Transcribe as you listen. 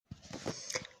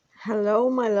Hello,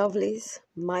 my lovelies,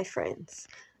 my friends,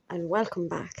 and welcome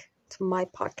back to my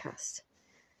podcast,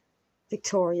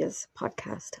 Victoria's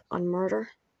podcast on murder,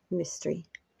 mystery,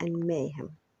 and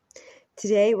mayhem.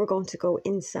 Today, we're going to go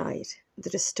inside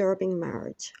the disturbing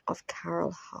marriage of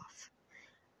Carole Hoff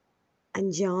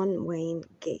and John Wayne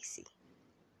Gacy.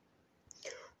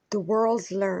 The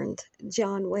world learned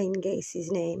John Wayne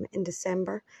Gacy's name in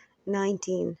December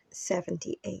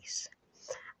 1978.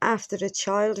 After the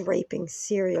child-raping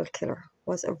serial killer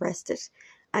was arrested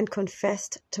and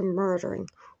confessed to murdering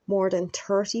more than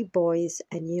 30 boys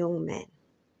and young men.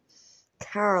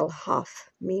 Carole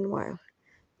Hoff, meanwhile,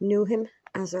 knew him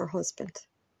as her husband.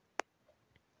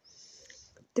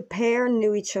 The pair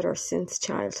knew each other since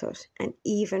childhood and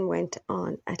even went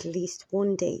on at least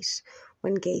one date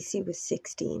when Gacy was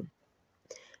 16.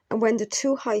 And when the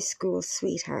two high school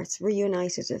sweethearts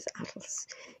reunited as adults,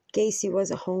 Gacy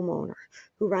was a homeowner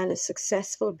who ran a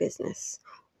successful business,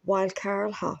 while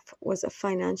Carole Hoff was a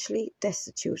financially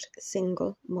destitute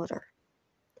single mother.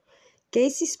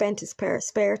 Gacy spent his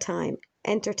spare time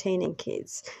entertaining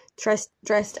kids,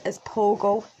 dressed as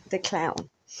Pogo the Clown,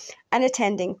 and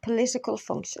attending political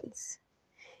functions.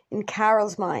 In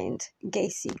Carole's mind,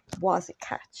 Gacy was a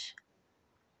catch.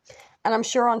 And I'm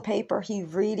sure on paper he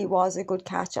really was a good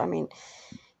catch. I mean,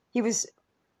 he was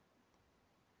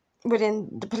within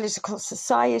the political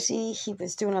society, he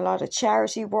was doing a lot of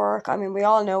charity work. I mean, we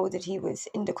all know that he was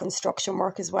into construction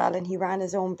work as well, and he ran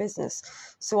his own business.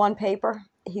 So on paper,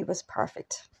 he was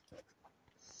perfect.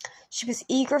 She was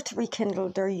eager to rekindle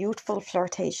their youthful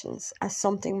flirtations as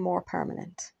something more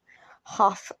permanent.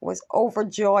 Hoff was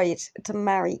overjoyed to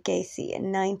marry Gacy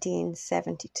in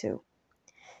 1972.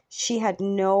 She had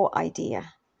no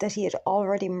idea that he had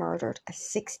already murdered a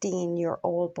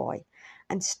 16-year-old boy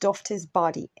and stuffed his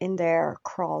body in their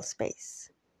crawl space.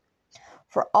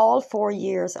 For all 4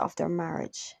 years of their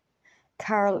marriage,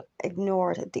 Carole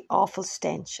ignored the awful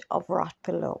stench of rot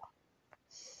below.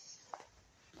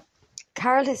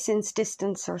 Carole has since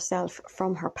distanced herself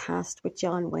from her past with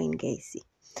John Wayne Gacy.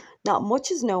 Not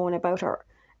much is known about her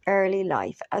early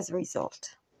life as a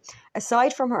result.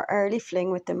 Aside from her early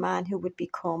fling with the man who would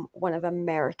become one of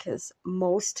America's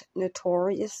most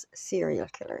notorious serial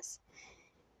killers,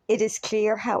 it is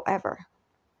clear, however,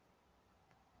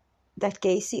 that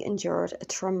Gacy endured a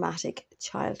traumatic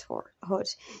childhood.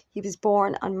 He was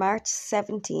born on March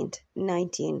 17,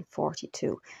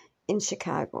 1942, in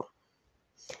Chicago.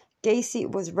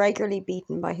 Gacy was regularly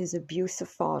beaten by his abusive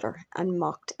father and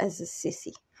mocked as a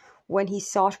sissy when he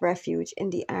sought refuge in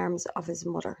the arms of his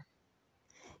mother.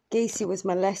 Gacy was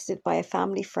molested by a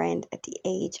family friend at the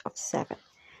age of 7.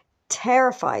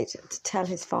 Terrified to tell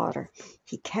his father,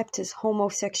 he kept his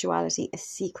homosexuality a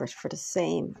secret for the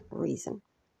same reason.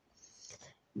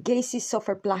 Gacy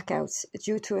suffered blackouts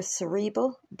due to a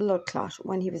cerebral blood clot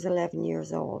when he was 11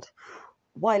 years old.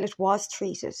 While it was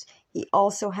treated, he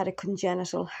also had a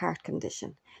congenital heart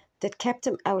condition that kept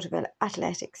him out of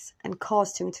athletics and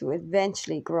caused him to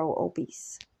eventually grow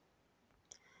obese.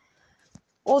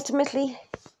 Ultimately,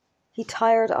 he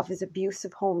tired of his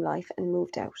abusive home life and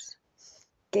moved out.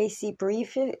 Gacy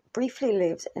briefly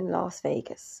lived in Las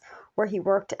Vegas, where he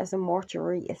worked as a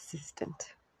mortuary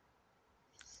assistant,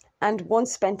 and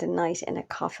once spent a night in a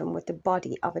coffin with the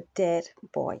body of a dead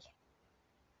boy.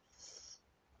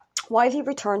 While he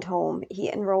returned home,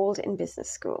 he enrolled in business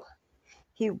school.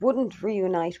 He wouldn't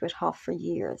reunite with Hoff for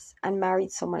years and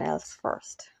married someone else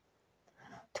first.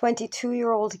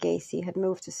 22-year-old Gacy had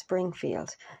moved to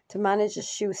Springfield to manage a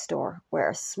shoe store where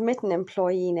a smitten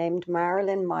employee named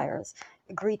Marilyn Myers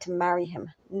agreed to marry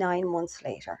him 9 months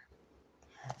later.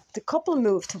 The couple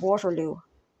moved to Waterloo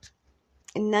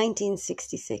in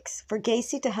 1966 for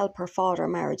Gacy to help her father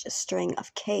manage a string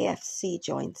of KFC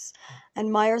joints,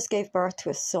 and Myers gave birth to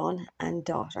a son and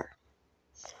daughter.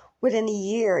 Within a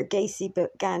year, Gacy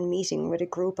began meeting with a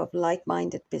group of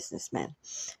like-minded businessmen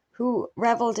who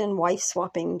revelled in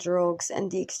wife-swapping, drugs, and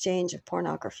the exchange of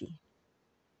pornography.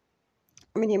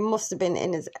 I mean, he must have been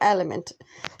in his element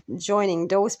joining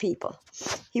those people.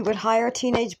 He would hire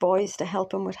teenage boys to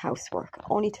help him with housework,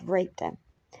 only to rape them,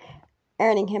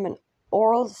 earning him an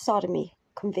oral sodomy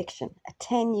conviction, a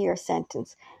 10-year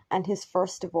sentence, and his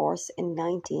first divorce in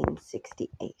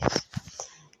 1968.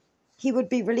 He would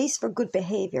be released for good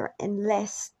behaviour in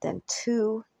less than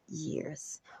 2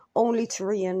 years, only to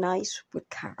reunite with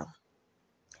Carole,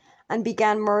 and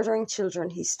began murdering children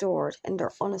he stored in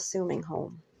their unassuming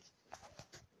home.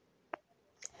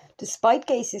 Despite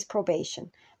Gacy's probation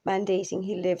mandating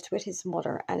he lived with his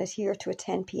mother and adhere to a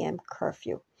 10 p.m.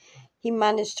 curfew, he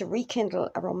managed to rekindle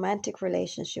a romantic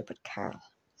relationship with Carole.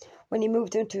 when he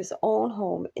moved into his own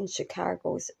home in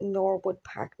Chicago's Norwood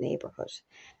Park neighborhood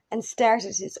and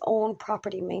started his own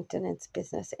property maintenance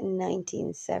business in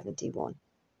 1971.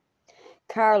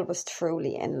 Carole was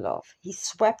truly in love. He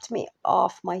swept me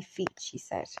off my feet, she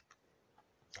said.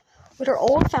 With her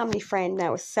old family friend,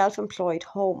 now a self-employed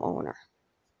homeowner,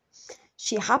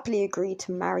 she happily agreed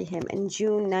to marry him in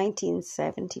June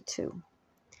 1972.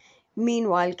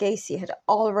 Meanwhile, Gacy had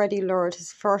already lured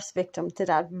his first victim to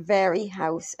that very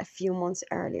house a few months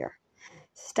earlier,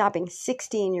 stabbing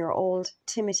 16-year-old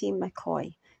Timothy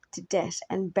McCoy to death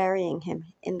and burying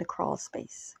him in the crawl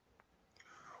space.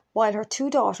 While her two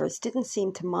daughters didn't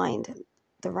seem to mind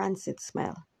the rancid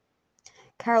smell,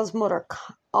 Carole's mother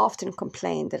often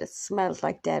complained that it smelled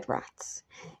like dead rats.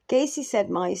 Gacy said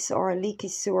mice or a leaky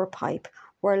sewer pipe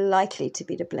were likely to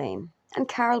be to blame, and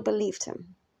Carole believed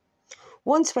him.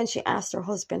 Once when she asked her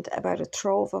husband about a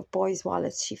trove of boys'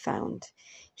 wallets she found,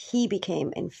 he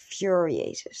became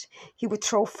infuriated. He would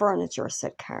throw furniture,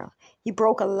 said Carole. He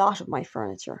broke a lot of my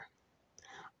furniture.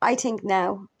 I think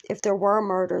now, if there were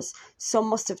murders, some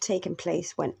must have taken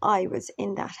place when I was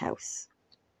in that house.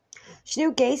 She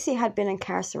knew Gacy had been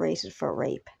incarcerated for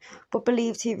rape, but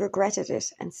believed he regretted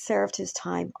it and served his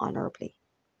time honourably.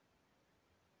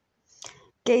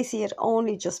 Gacy had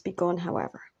only just begun,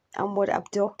 however, and would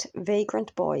abduct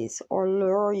vagrant boys or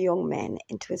lure young men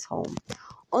into his home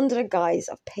under the guise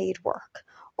of paid work,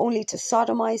 only to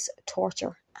sodomize,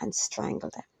 torture and strangle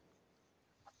them.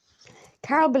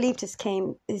 Carole believed his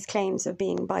claims of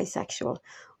being bisexual,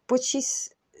 but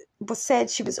said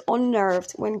she was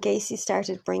unnerved when Gacy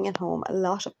started bringing home a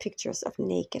lot of pictures of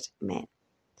naked men.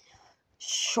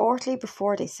 Shortly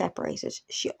before they separated,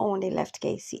 she only left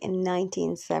Gacy in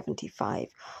 1975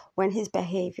 when his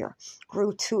behaviour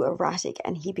grew too erratic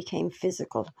and he became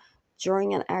physical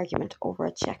during an argument over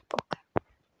a checkbook.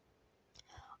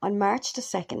 On March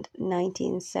 2nd,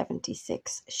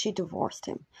 1976, she divorced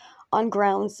him on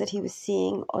grounds that he was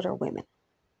seeing other women.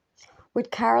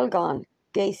 With Carole gone,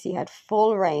 Gacy had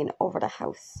full reign over the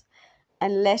house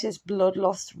and let his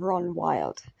bloodlust run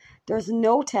wild. There's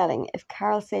no telling if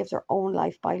Carole saved her own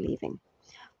life by leaving,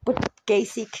 but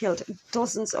Gacy killed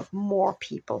dozens of more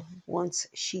people once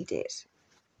she did.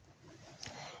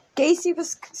 Gacy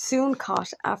was soon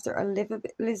caught after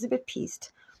Elizabeth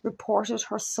Peast reported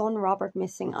her son Robert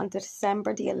missing on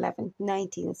December 11,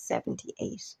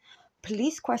 1978.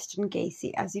 Police questioned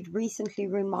Gacy as he'd recently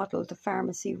remodeled the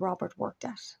pharmacy Robert worked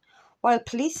at. While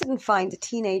police didn't find the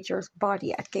teenager's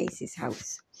body at Gacy's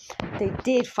house, they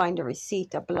did find a receipt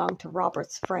that belonged to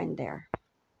Robert's friend there.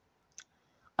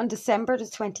 On December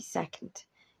 22nd,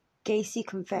 Gacy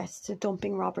confessed to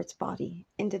dumping Robert's body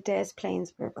in the Des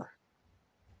Plaines River.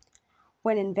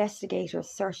 When investigators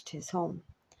searched his home,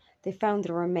 they found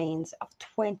the remains of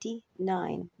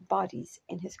 29 bodies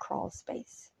in his crawl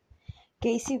space.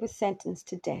 Gacy was sentenced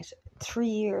to death 3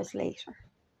 years later.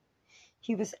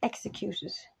 He was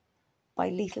executed by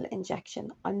lethal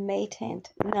injection on May 10,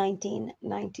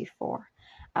 1994,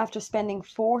 after spending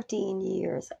 14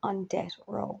 years on death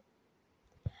row.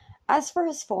 As for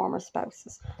his former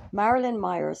spouses, Marilyn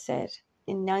Myers said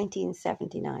in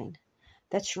 1979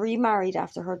 that she remarried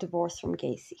after her divorce from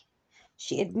Gacy.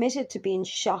 She admitted to being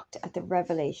shocked at the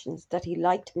revelations that he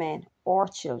liked men or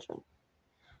children,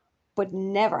 but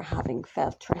never having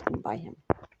felt threatened by him.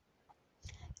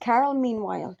 Carole,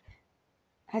 meanwhile,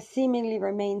 has seemingly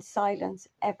remained silent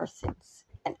ever since,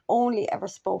 and only ever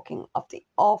spoken of the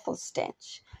awful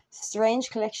stench, strange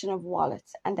collection of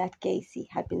wallets, and that Gacy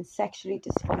had been sexually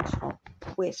dysfunctional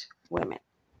with women.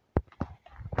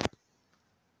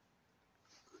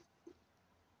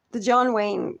 The John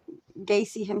Wayne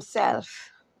Gacy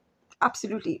himself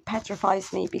absolutely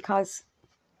petrifies me, because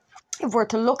if we're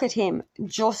to look at him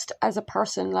just as a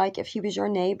person, like if he was your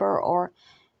neighbour or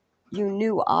you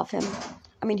knew of him,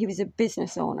 I mean, he was a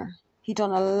business owner. He'd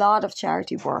done a lot of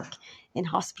charity work in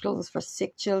hospitals for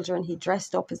sick children. He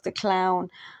dressed up as the clown.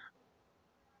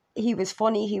 He was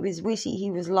funny, he was witty,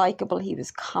 he was likeable, he was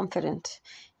confident.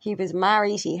 He was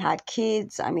married, he had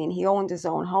kids. I mean, he owned his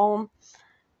own home.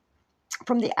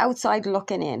 From the outside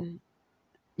looking in,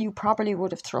 you probably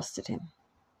would have trusted him.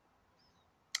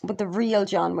 But the real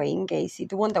John Wayne Gacy,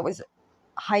 the one that was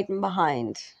hiding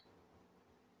behind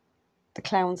the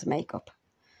clown's makeup,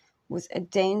 was a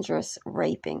dangerous,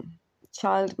 raping,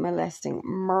 child molesting,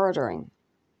 murdering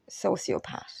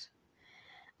sociopath.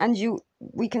 And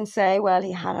we can say, well,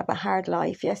 he had a hard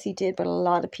life. Yes, he did, but a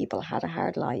lot of people had a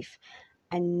hard life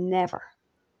and never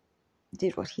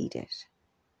did what he did.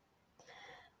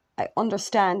 I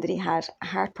understand that he had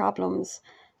heart problems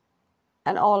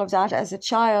and all of that. As a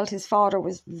child, his father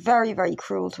was very, very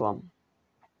cruel to him,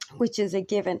 which is a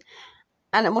given.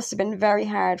 And it must have been very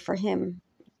hard for him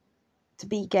to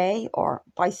be gay or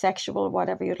bisexual,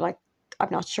 whatever you'd like. I'm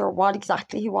not sure what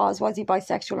exactly he was. Was he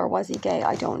bisexual or was he gay?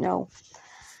 I don't know.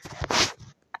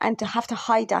 And to have to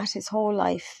hide that his whole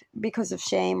life because of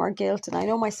shame or guilt. And I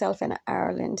know myself in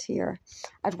Ireland here,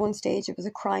 at one stage it was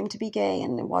a crime to be gay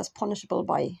and it was punishable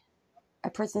by a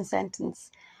prison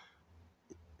sentence.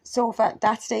 So at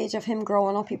that stage of him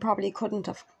growing up, he probably couldn't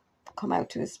have come out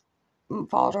to his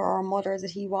father or mother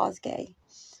that he was gay,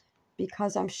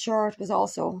 because I'm sure it was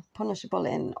also punishable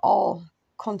in all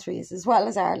countries as well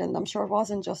as Ireland. I'm sure it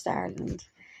wasn't just Ireland.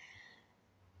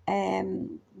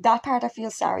 That part I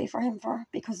feel sorry for him for,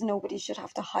 because nobody should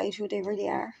have to hide who they really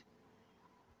are.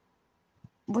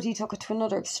 But he took it to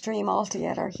another extreme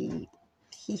altogether. He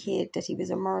hid that he was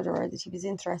a murderer, that he was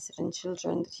interested in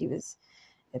children, that he was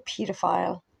a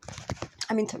paedophile.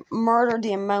 I mean, to murder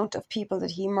the amount of people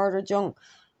that he murdered, young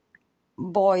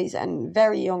boys and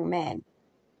very young men.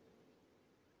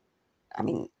 I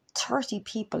mean, 30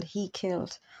 people he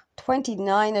killed.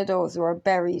 29 of those were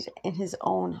buried in his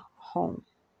own home.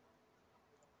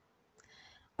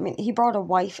 I mean, he brought a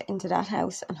wife into that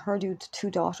house and her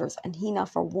two daughters, and he not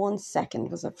for 1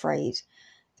 second was afraid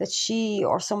that she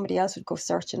or somebody else would go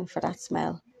searching for that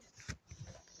smell.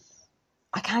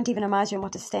 I can't even imagine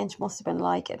what the stench must have been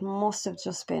like. It must have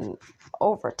just been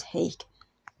overtaken.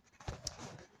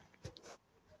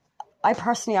 I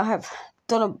have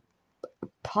done a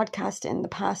podcast in the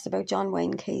past about John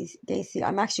Wayne Gacy.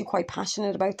 I'm actually quite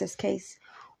passionate about this case.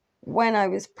 When I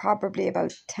was probably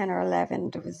about 10 or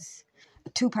 11, there was a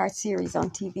 2-part series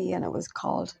on TV and it was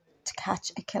called To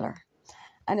Catch a Killer.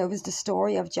 And it was the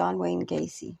story of John Wayne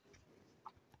Gacy.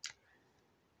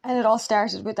 And it all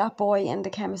started with that boy in the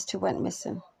chemist who went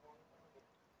missing.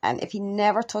 And if he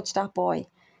never touched that boy,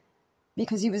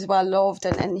 because he was well loved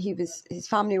and his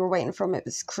family were waiting for him, it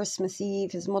was Christmas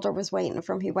Eve, his mother was waiting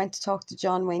for him, he went to talk to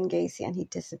John Wayne Gacy and he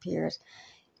disappeared.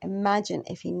 Imagine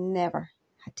if he never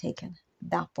had taken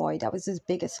that boy. That was his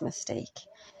biggest mistake,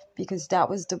 because that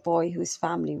was the boy whose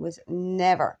family was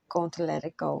never going to let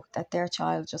it go, that their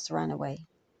child just ran away.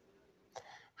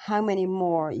 How many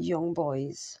more young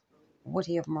boys would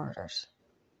he have murdered?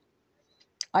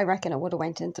 I reckon it would have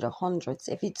went into the hundreds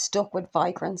if he'd stuck with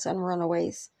vagrants and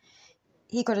runaways.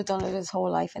 He could have done it his whole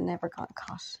life and never got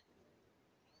caught.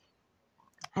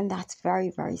 And that's very,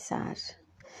 very sad.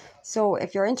 So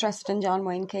if you're interested in John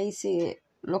Wayne Gacy,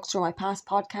 look through my past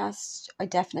podcasts. I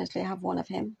definitely have one of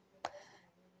him.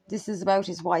 This is about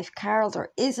his wife, Carole.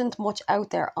 There isn't much out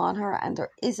there on her, and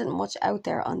there isn't much out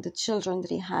there on the children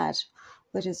that he had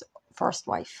with his first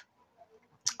wife.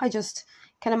 I just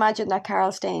can imagine that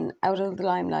Carole staying out of the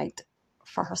limelight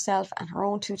for herself and her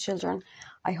own 2 children.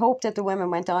 I hope that the women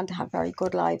went on to have very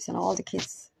good lives, and all the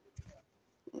kids,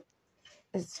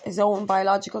 his own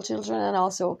biological children and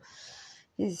also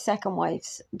his second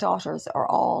wife's daughters, are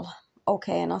all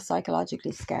okay and not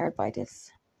psychologically scared by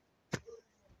this.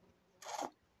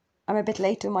 I'm a bit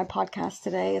late to my podcast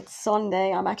today. It's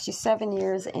Sunday. I'm actually 7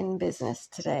 years in business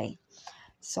today.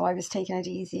 So I was taking it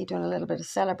easy, doing a little bit of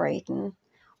celebrating.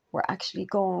 We're actually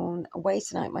going away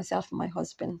tonight, myself and my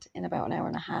husband, in about an hour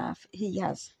and a half. He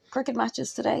has cricket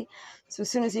matches today. So as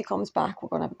soon as he comes back, we're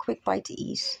going to have a quick bite to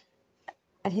eat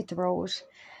and hit the road.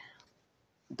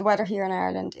 The weather here in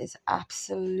Ireland is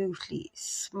absolutely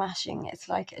smashing. It's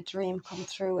like a dream come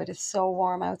true. It is so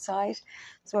warm outside.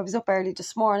 So I was up early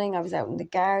this morning. I was out in the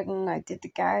garden. I did the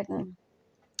garden.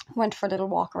 Went for a little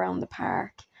walk around the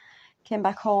park. Came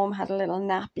back home, had a little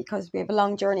nap because we have a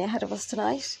long journey ahead of us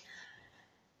tonight.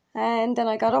 And then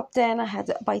I got up then, I had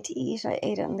a bite to eat. I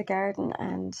ate it in the garden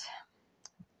and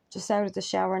just out of the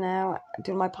shower now,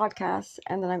 doing my podcast.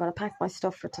 And then I'm going to pack my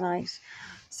stuff for tonight.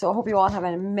 So I hope you all have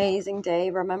an amazing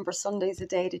day. Remember, Sunday's a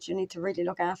day that you need to really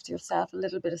look after yourself. A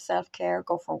little bit of self-care.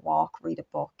 Go for a walk, read a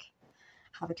book,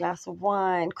 have a glass of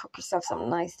wine, cook yourself something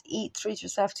nice to eat, treat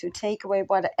yourself to a takeaway,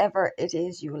 whatever it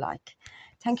is you like.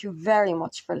 Thank you very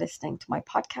much for listening to my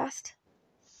podcast.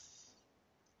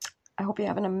 I hope you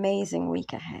have an amazing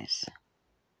week ahead.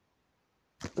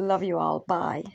 Love you all. Bye.